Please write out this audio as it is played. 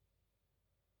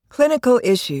Clinical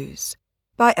Issues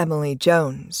by Emily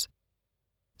Jones.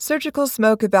 Surgical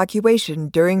smoke evacuation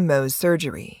during Mohs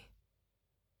surgery.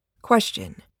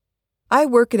 Question: I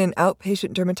work in an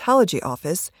outpatient dermatology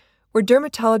office where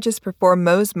dermatologists perform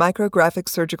Mohs micrographic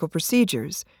surgical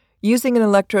procedures using an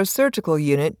electrosurgical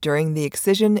unit during the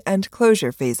excision and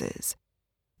closure phases.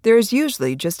 There is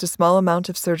usually just a small amount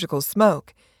of surgical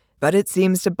smoke, but it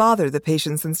seems to bother the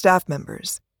patients and staff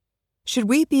members. Should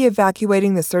we be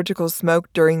evacuating the surgical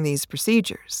smoke during these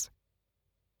procedures?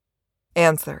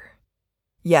 Answer: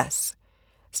 yes.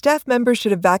 Staff members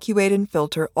should evacuate and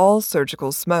filter all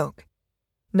surgical smoke.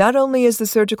 Not only is the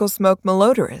surgical smoke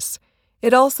malodorous,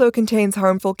 it also contains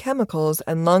harmful chemicals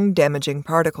and lung-damaging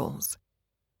particles.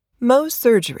 Mohs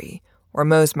surgery, or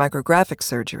Mohs micrographic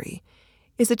surgery,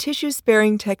 is a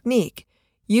tissue-sparing technique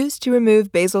used to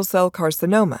remove basal cell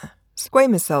carcinoma,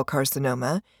 squamous cell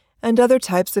carcinoma, and other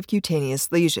types of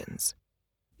cutaneous lesions.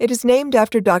 It is named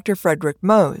after Dr. Frederick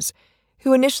Mohs,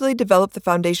 who initially developed the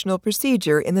foundational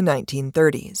procedure in the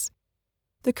 1930s.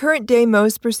 The current-day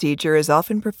Mohs procedure is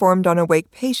often performed on awake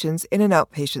patients in an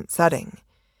outpatient setting.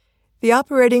 The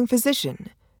operating physician,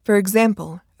 for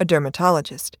example, a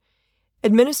dermatologist,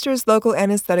 administers local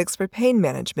anesthetics for pain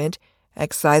management,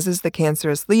 excises the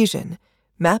cancerous lesion,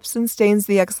 maps and stains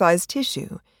the excised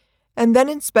tissue, and then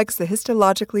inspects the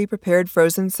histologically prepared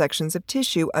frozen sections of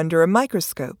tissue under a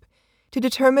microscope to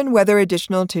determine whether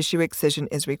additional tissue excision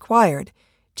is required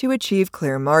to achieve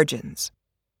clear margins.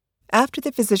 After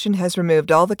the physician has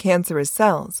removed all the cancerous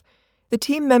cells, the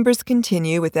team members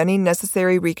continue with any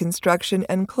necessary reconstruction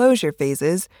and closure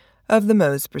phases of the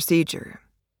Mohs procedure.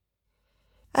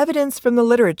 Evidence from the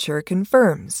literature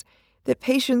confirms that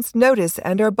patients notice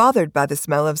and are bothered by the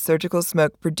smell of surgical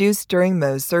smoke produced during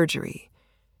Mohs surgery.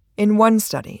 In one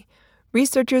study,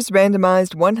 researchers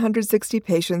randomized 160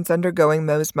 patients undergoing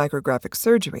Mohs micrographic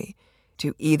surgery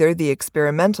to either the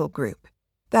experimental group,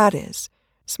 that is,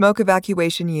 smoke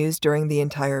evacuation used during the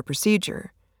entire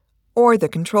procedure, or the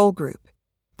control group,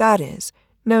 that is,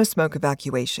 no smoke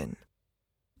evacuation.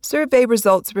 Survey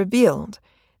results revealed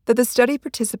that the study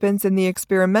participants in the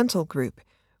experimental group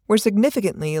were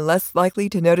significantly less likely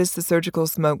to notice the surgical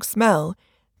smoke smell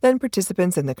than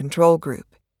participants in the control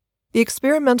group. The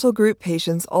experimental group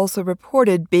patients also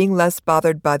reported being less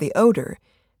bothered by the odor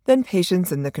than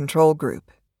patients in the control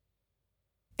group.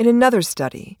 In another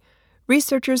study,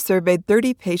 researchers surveyed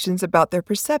 30 patients about their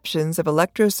perceptions of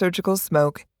electrosurgical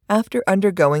smoke after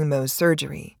undergoing Mohs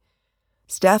surgery.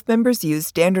 Staff members used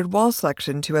standard wall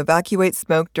suction to evacuate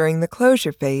smoke during the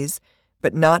closure phase,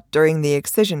 but not during the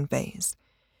excision phase.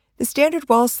 The standard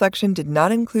wall suction did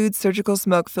not include surgical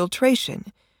smoke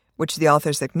filtration, which the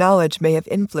authors acknowledge may have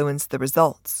influenced the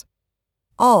results.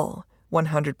 All,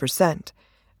 100%,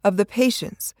 of the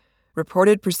patients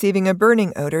reported perceiving a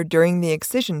burning odor during the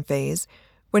excision phase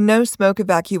when no smoke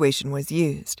evacuation was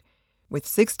used, with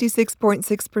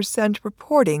 66.6%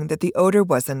 reporting that the odor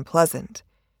was unpleasant.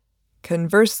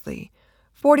 Conversely,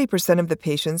 40% of the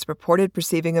patients reported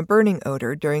perceiving a burning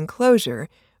odor during closure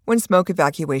when smoke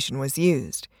evacuation was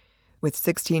used, with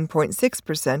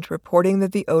 16.6% reporting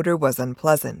that the odor was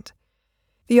unpleasant.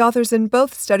 The authors in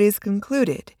both studies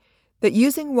concluded that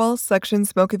using wall suction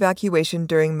smoke evacuation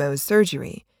during Mohs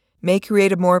surgery may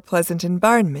create a more pleasant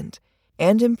environment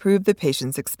and improve the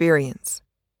patient's experience.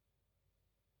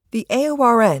 The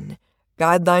AORN,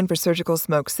 Guideline for Surgical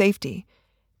Smoke Safety,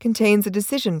 contains a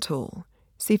decision tool,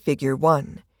 see Figure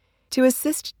 1, to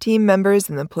assist team members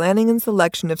in the planning and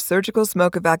selection of surgical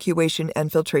smoke evacuation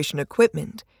and filtration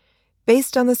equipment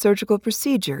based on the surgical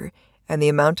procedure and the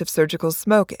amount of surgical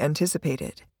smoke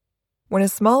anticipated. When a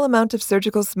small amount of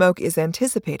surgical smoke is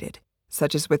anticipated,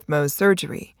 such as with Mohs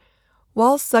surgery,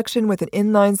 wall suction with an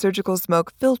inline surgical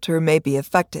smoke filter may be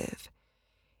effective.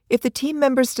 If the team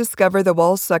members discover the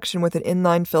wall suction with an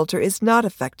inline filter is not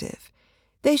effective,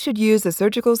 they should use a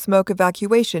surgical smoke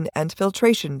evacuation and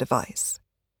filtration device.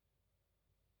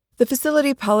 The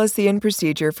facility policy and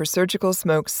procedure for surgical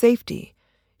smoke safety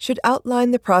should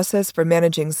outline the process for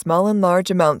managing small and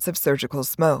large amounts of surgical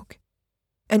smoke.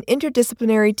 An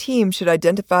interdisciplinary team should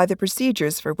identify the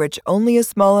procedures for which only a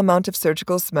small amount of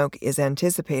surgical smoke is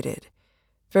anticipated,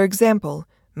 for example,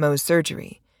 Mohs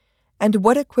surgery, and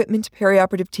what equipment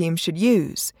perioperative teams should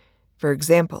use, for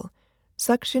example,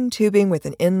 suction tubing with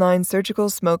an inline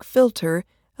surgical smoke filter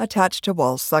attached to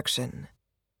wall suction.